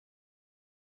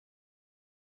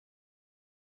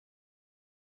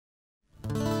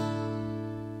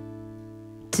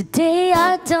Today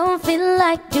I don't feel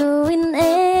like doing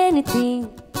anything.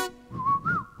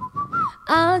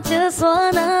 I just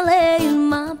wanna lay in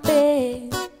my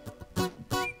bed.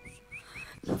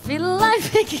 Don't feel like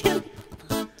picking,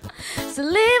 so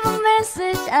leave a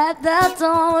message at that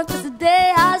tone. Cause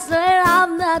today I swear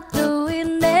I'm not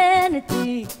doing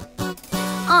anything.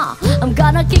 I'm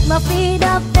gonna kick my feet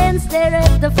up and stare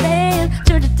at the flame.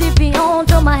 Turn the TV on,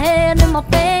 throw my head in my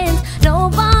pants.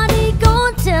 Nobody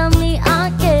gon' tell me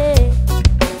I can't.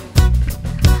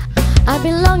 I've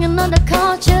been longing on the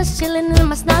couch, just chilling in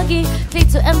my Snuggie. Click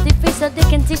to empty face so they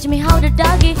can teach me how to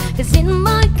dougie. Cause in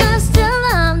my castle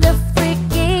I'm the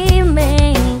freaky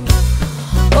man.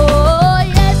 Oh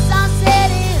yes, I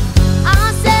said it,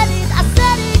 I said it, I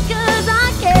said it cause I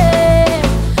care.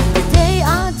 Today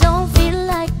I don't feel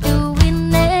like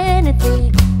doing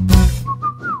anything.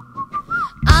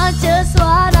 I just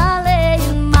wanna lay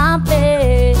in my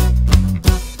bed.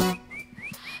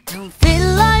 Don't feel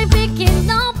like picking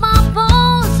up my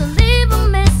phone, so leave a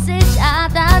message at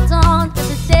that tone. Cause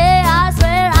today I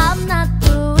swear I'm not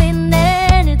doing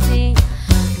anything.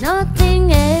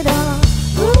 Nothing at all.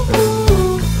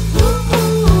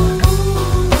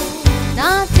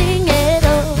 Nothing at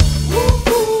all.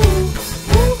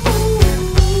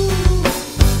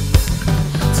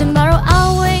 Tomorrow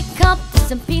I'll wake up to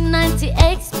some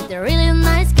P90X with a really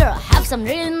nice girl, have some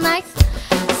really nice.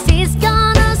 She's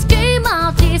gonna scream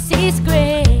out, this is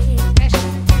great.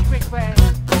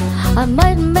 I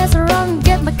might mess around,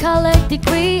 get my college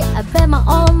degree. I bet my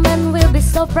old man will be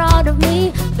so proud of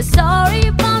me. But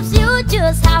sorry, pops, you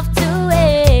just have to